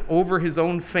even over his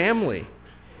own family.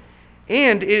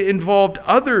 And it involved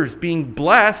others being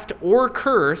blessed or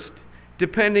cursed,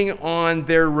 depending on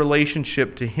their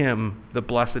relationship to him, the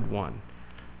Blessed One.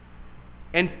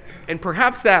 And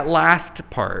perhaps that last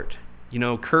part,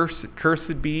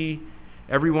 cursed be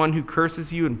everyone who curses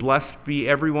you, and blessed be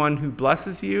everyone who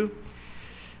blesses you,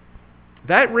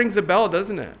 that rings a bell,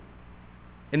 doesn't it?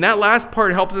 And that last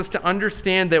part helps us to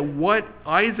understand that what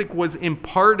Isaac was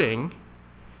imparting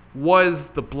was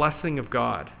the blessing of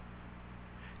God.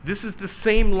 This is the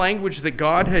same language that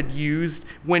God had used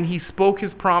when he spoke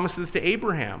his promises to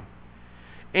Abraham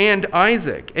and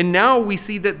Isaac. And now we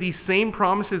see that these same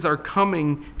promises are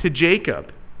coming to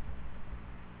Jacob.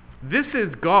 This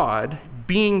is God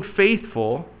being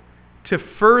faithful to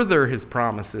further his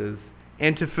promises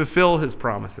and to fulfill his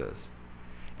promises.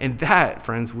 And that,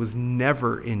 friends, was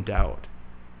never in doubt.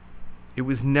 It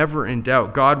was never in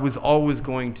doubt. God was always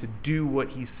going to do what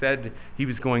he said he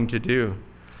was going to do.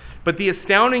 But the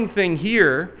astounding thing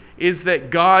here is that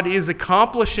God is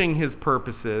accomplishing his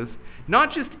purposes,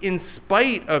 not just in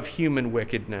spite of human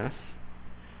wickedness,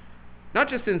 not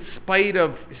just in spite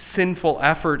of sinful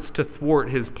efforts to thwart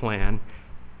his plan,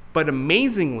 but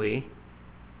amazingly,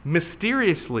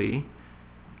 mysteriously,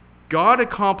 God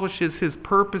accomplishes his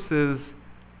purposes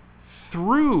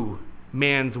through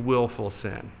man's willful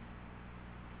sin.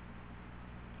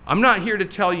 I'm not here to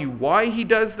tell you why he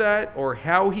does that or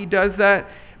how he does that,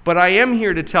 but I am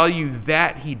here to tell you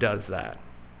that he does that.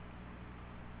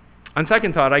 On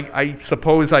second thought, I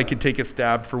suppose I could take a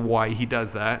stab for why he does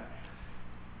that.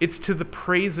 It's to the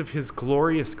praise of his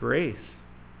glorious grace.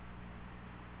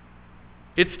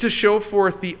 It's to show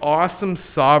forth the awesome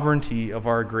sovereignty of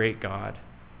our great God.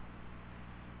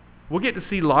 We'll get to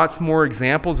see lots more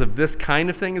examples of this kind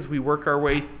of thing as we work our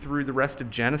way through the rest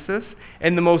of Genesis.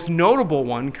 And the most notable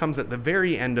one comes at the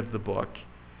very end of the book,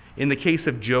 in the case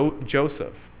of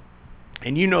Joseph.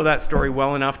 And you know that story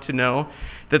well enough to know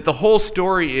that the whole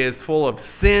story is full of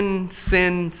sin,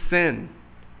 sin, sin.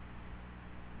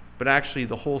 But actually,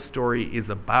 the whole story is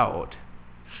about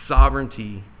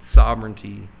sovereignty,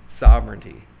 sovereignty,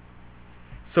 sovereignty.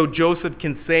 So Joseph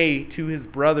can say to his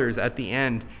brothers at the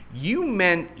end, "You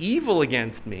meant evil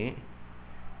against me,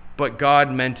 but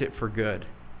God meant it for good."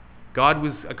 God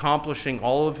was accomplishing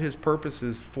all of his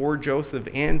purposes for Joseph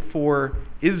and for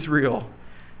Israel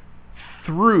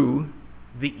through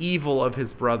the evil of his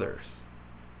brothers.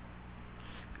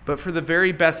 But for the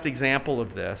very best example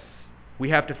of this, we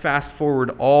have to fast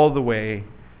forward all the way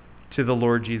to the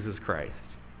Lord Jesus Christ.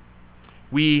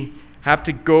 We have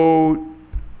to go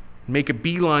make a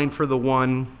beeline for the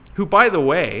one who, by the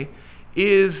way,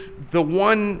 is the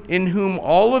one in whom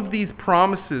all of these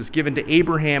promises given to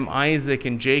Abraham, Isaac,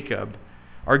 and Jacob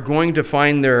are going to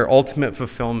find their ultimate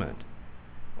fulfillment.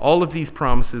 All of these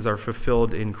promises are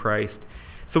fulfilled in Christ.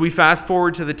 So we fast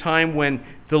forward to the time when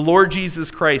the Lord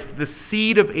Jesus Christ, the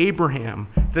seed of Abraham,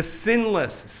 the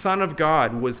sinless Son of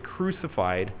God, was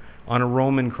crucified on a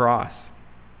Roman cross.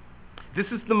 This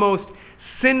is the most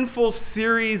sinful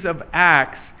series of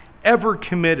acts ever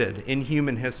committed in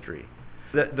human history.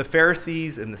 The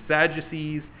Pharisees and the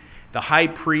Sadducees, the high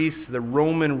priests, the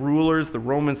Roman rulers, the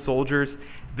Roman soldiers,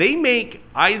 they make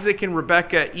Isaac and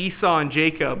Rebekah, Esau and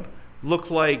Jacob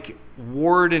look like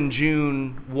Ward and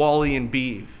June, Wally and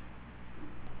Beeve.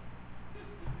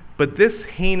 But this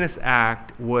heinous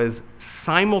act was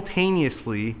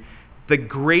simultaneously the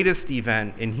greatest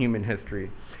event in human history.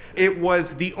 It was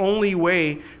the only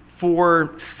way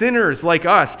for sinners like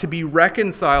us to be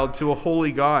reconciled to a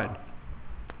holy God.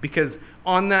 Because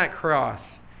on that cross,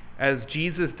 as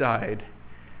Jesus died,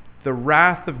 the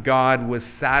wrath of God was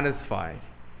satisfied.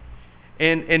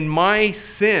 And my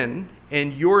sin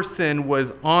and your sin was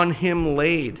on him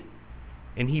laid.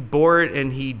 And he bore it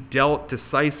and he dealt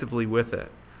decisively with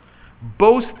it.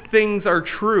 Both things are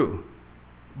true.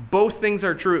 Both things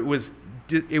are true.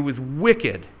 It was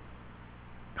wicked,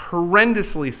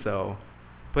 horrendously so,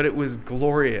 but it was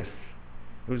glorious.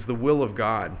 It was the will of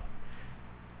God.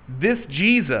 This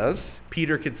Jesus,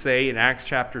 Peter could say in Acts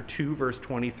chapter 2, verse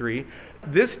 23,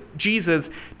 this Jesus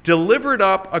delivered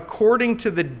up according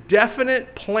to the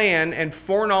definite plan and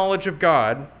foreknowledge of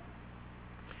God,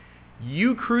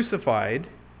 you crucified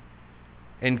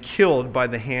and killed by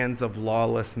the hands of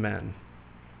lawless men.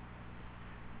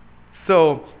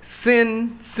 So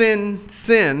sin, sin,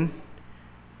 sin,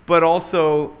 but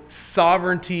also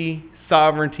sovereignty,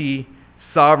 sovereignty,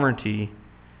 sovereignty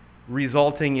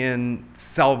resulting in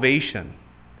salvation.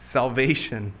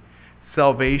 Salvation.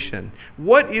 Salvation.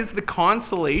 What is the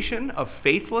consolation of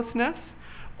faithlessness?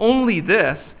 Only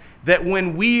this, that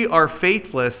when we are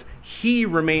faithless, he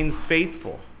remains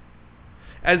faithful.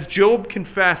 As Job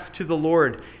confessed to the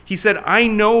Lord, he said, I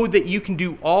know that you can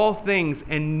do all things,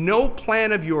 and no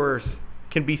plan of yours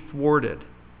can be thwarted.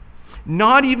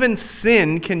 Not even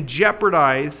sin can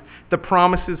jeopardize the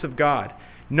promises of God.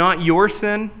 Not your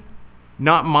sin,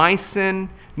 not my sin,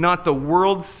 not the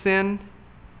world's sin,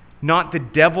 not the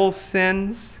devil's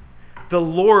sins. The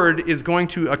Lord is going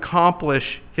to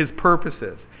accomplish his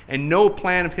purposes, and no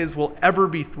plan of his will ever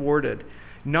be thwarted.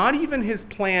 Not even his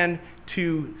plan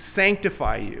to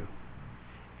sanctify you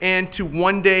and to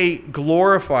one day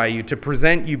glorify you, to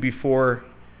present you before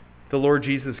the Lord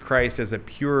Jesus Christ as a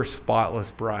pure, spotless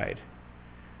bride.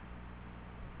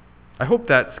 I hope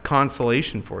that's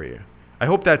consolation for you. I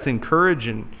hope that's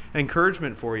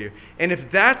encouragement for you. And if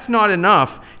that's not enough,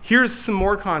 here's some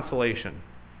more consolation.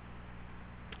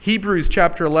 Hebrews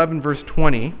chapter 11, verse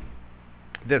 20,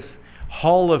 this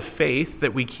hall of faith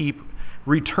that we keep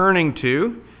returning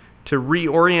to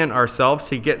reorient ourselves,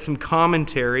 to get some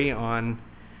commentary on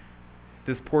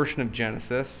this portion of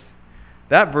Genesis.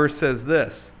 That verse says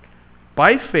this: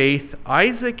 by faith,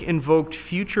 Isaac invoked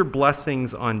future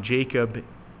blessings on Jacob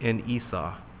and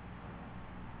Esau.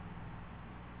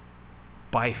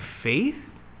 By faith?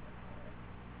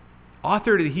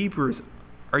 Author to the Hebrews,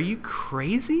 are you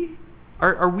crazy?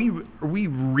 Are we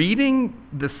reading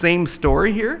the same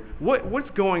story here? What's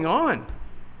going on?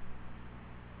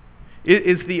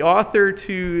 Is the author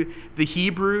to the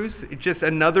Hebrews just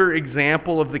another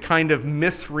example of the kind of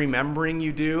misremembering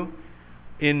you do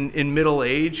in middle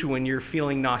age when you're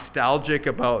feeling nostalgic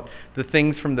about the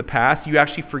things from the past? You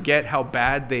actually forget how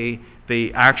bad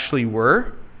they actually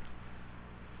were?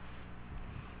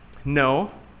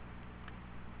 No.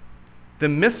 The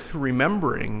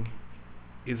misremembering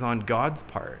is on God's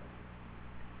part.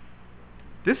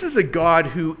 This is a God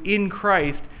who, in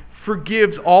Christ,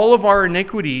 forgives all of our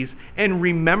iniquities and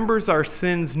remembers our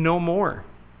sins no more.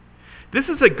 This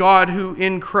is a God who,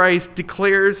 in Christ,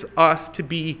 declares us to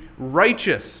be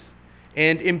righteous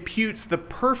and imputes the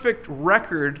perfect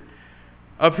record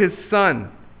of his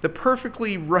Son. The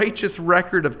perfectly righteous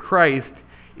record of Christ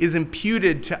is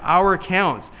imputed to our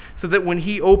accounts, so that when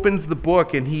he opens the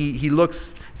book and he looks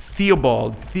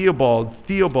Theobald,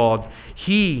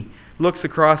 he looks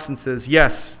across and says,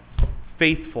 yes,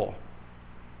 faithful.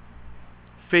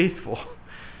 Faithful.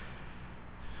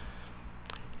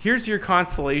 Here's your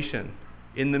consolation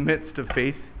in the midst of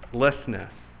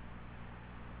faithlessness: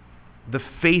 the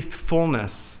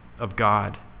faithfulness of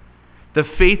God. The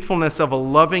faithfulness of a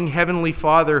loving Heavenly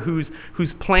Father whose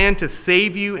plan to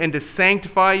save you and to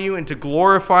sanctify you and to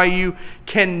glorify you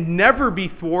can never be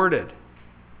thwarted.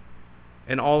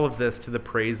 And all of this to the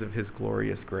praise of his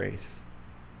glorious grace.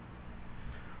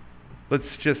 Let's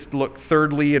just look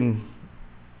thirdly and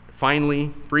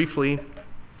finally, briefly,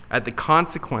 at the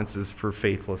consequences for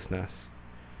faithlessness.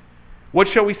 What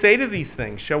shall we say to these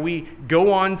things? Shall we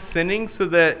go on sinning so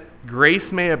that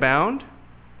grace may abound?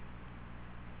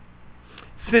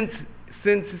 Since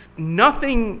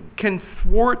nothing can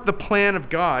thwart the plan of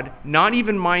God, not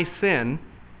even my sin,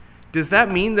 does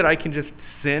that mean that I can just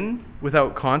sin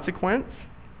without consequence?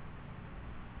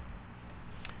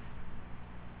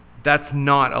 That's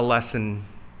not a lesson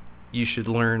you should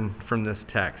learn from this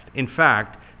text. In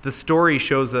fact, the story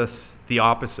shows us the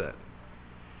opposite.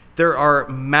 There are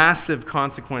massive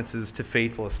consequences to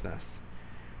faithlessness.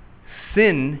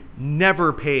 Sin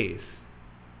never pays.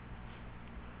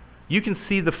 You can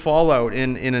see the fallout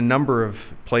in a number of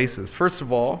places. First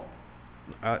of all,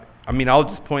 I'll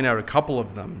just point out a couple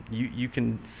of them. You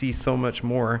can see so much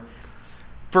more.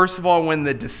 First of all, when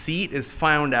the deceit is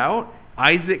found out,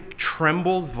 Isaac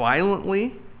trembles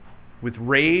violently with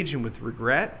rage and with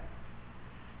regret.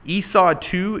 Esau,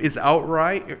 too, is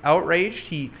outraged.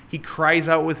 He cries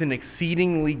out with an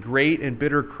exceedingly great and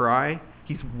bitter cry.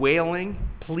 He's wailing,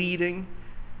 pleading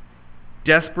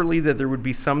desperately that there would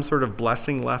be some sort of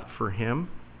blessing left for him,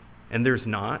 and there's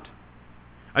not.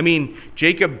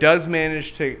 Jacob does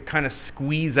manage to kind of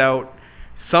squeeze out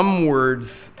some words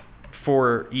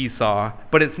for Esau,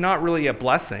 but it's not really a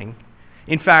blessing.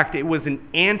 In fact, it was an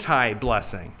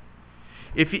anti-blessing.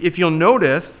 If you'll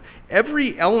notice,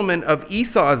 every element of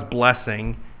Esau's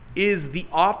blessing is the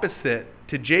opposite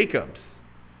to Jacob's,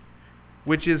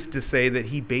 which is to say that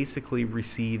he basically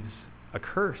receives a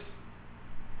curse.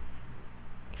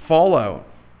 Fallout.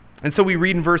 And so we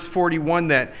read in verse 41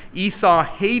 that Esau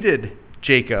hated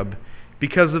Jacob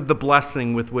because of the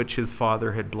blessing with which his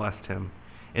father had blessed him.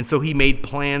 And so he made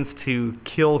plans to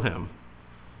kill him.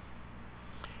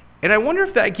 And I wonder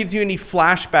if that gives you any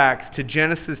flashbacks to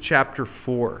Genesis chapter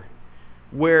 4,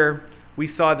 where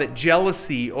we saw that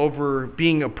jealousy over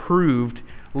being approved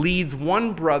leads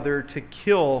one brother to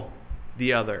kill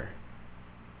the other.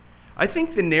 I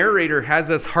think the narrator has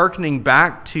us hearkening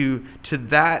back to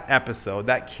that episode,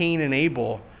 that Cain and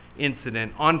Abel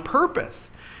incident, on purpose,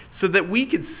 so that we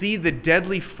could see the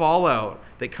deadly fallout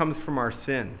that comes from our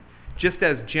sin, just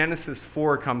as Genesis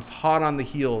 4 comes hot on the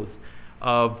heels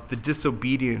of the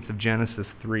disobedience of Genesis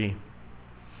 3.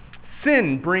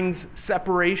 Sin brings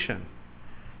separation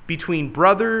between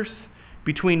brothers,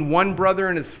 between one brother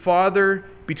and his father,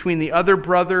 between the other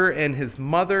brother and his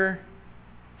mother.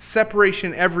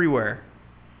 Separation everywhere.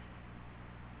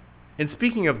 And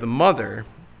speaking of the mother,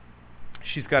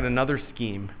 she's got another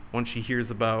scheme once she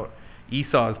hears about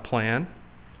Esau's plan.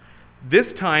 This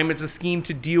time it's a scheme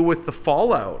to deal with the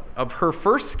fallout of her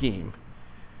first scheme.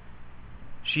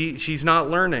 She's not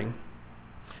learning.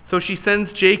 So she sends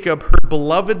Jacob, her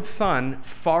beloved son,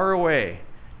 far away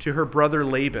to her brother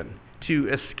Laban to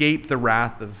escape the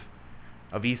wrath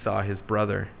of Esau, his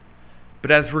brother.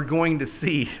 But as we're going to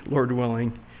see, Lord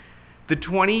willing, the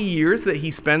 20 years that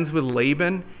he spends with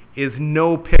Laban is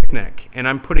no picnic, and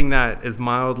I'm putting that as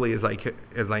mildly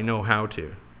as I know how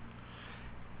to.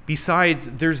 Besides,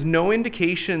 there's no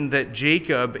indication that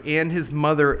Jacob and his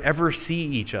mother ever see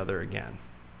each other again.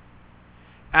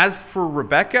 As for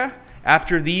Rebekah,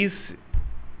 after these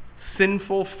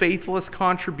sinful, faithless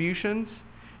contributions,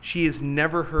 she is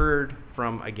never heard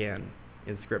from again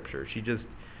in Scripture. She just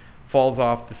falls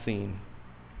off the scene.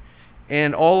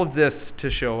 And all of this to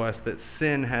show us that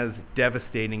sin has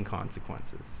devastating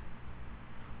consequences.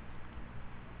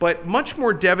 But much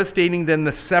more devastating than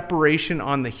the separation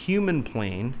on the human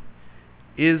plane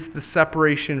is the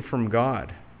separation from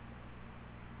God.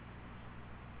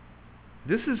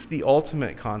 This is the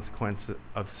ultimate consequence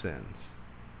of sins.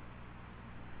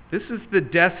 This is the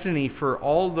destiny for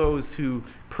all those who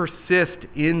persist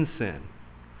in sin.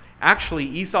 Actually,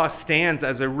 Esau stands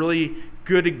as a really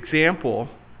good example.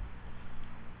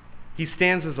 He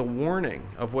stands as a warning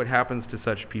of what happens to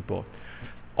such people.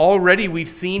 Already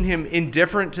we've seen him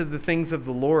indifferent to the things of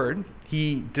the Lord.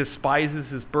 He despises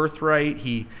his birthright.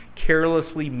 He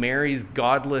carelessly marries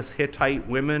godless Hittite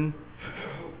women.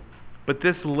 But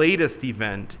this latest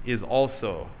event is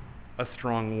also a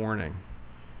strong warning.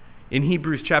 In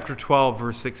Hebrews chapter 12,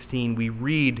 verse 16, we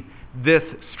read this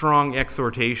strong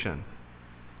exhortation.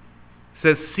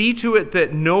 It says, "See to it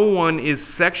that no one is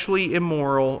sexually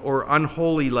immoral or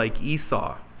unholy like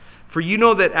Esau. For you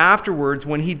know that afterwards,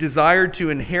 when he desired to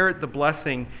inherit the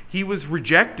blessing, he was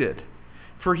rejected.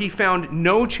 For he found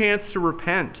no chance to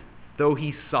repent, though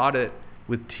he sought it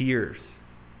with tears."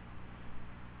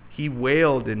 He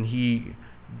wailed and he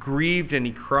grieved and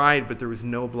he cried, but there was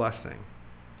no blessing.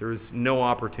 There was no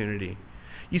opportunity.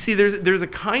 You see, there's a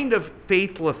kind of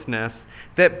faithlessness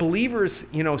that believers,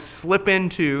 slip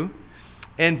into,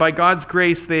 and by God's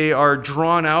grace, they are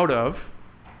drawn out of.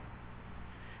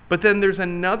 But then there's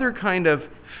another kind of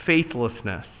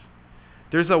faithlessness.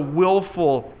 There's a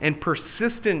willful and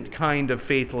persistent kind of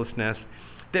faithlessness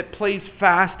that plays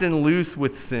fast and loose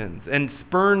with sins and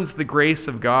spurns the grace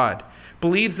of God,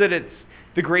 believes that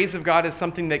the grace of God is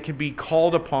something that can be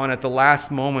called upon at the last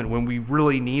moment when we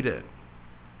really need it.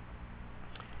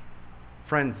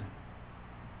 Friends,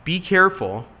 be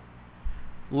careful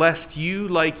lest you,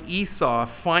 like Esau,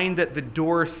 find that the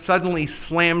door suddenly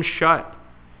slams shut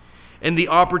and the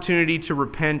opportunity to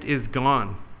repent is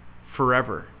gone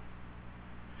forever.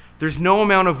 There's no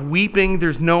amount of weeping,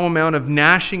 there's no amount of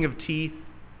gnashing of teeth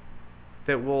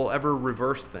that will ever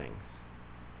reverse things.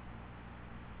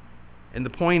 And the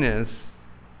point is,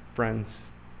 friends,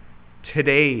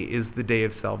 today is the day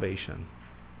of salvation.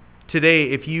 Today,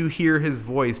 if you hear his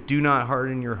voice, do not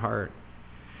harden your heart.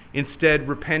 Instead,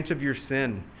 repent of your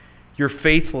sin, your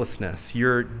faithlessness,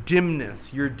 your dimness,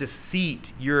 your deceit,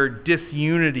 your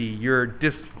disunity, your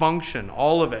dysfunction,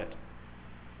 all of it.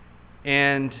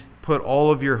 And put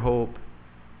all of your hope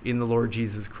in the Lord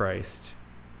Jesus Christ.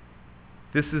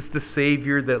 This is the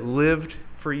Savior that lived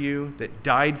for you, that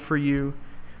died for you,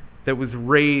 that was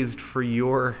raised for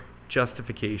your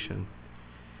justification.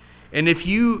 And if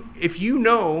you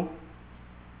know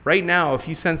right now, if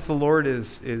you sense the Lord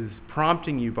is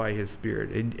prompting you by his Spirit,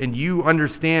 and you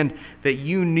understand that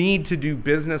you need to do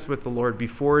business with the Lord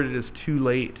before it is too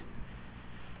late,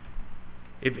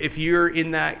 if you're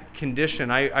in that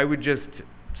condition, I would just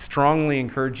strongly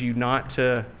encourage you not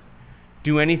to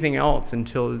do anything else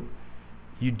until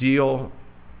you deal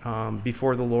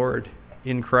before the Lord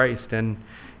in Christ. And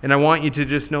I want you to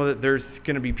just know that there's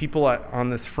going to be people on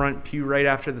this front pew right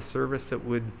after the service that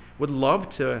would love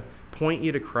to point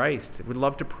you to Christ, would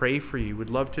love to pray for you, would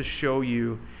love to show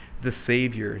you the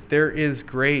Savior. There is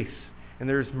grace and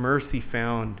there's mercy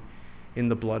found in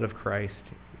the blood of Christ.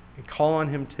 Call on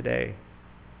him today.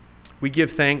 We give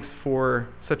thanks for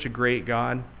such a great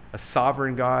God, a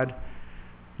sovereign God.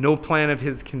 No plan of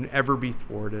his can ever be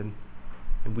thwarted.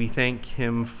 And we thank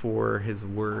him for his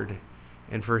word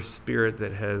and for his Spirit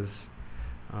that has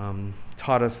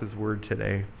taught us his word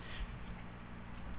today.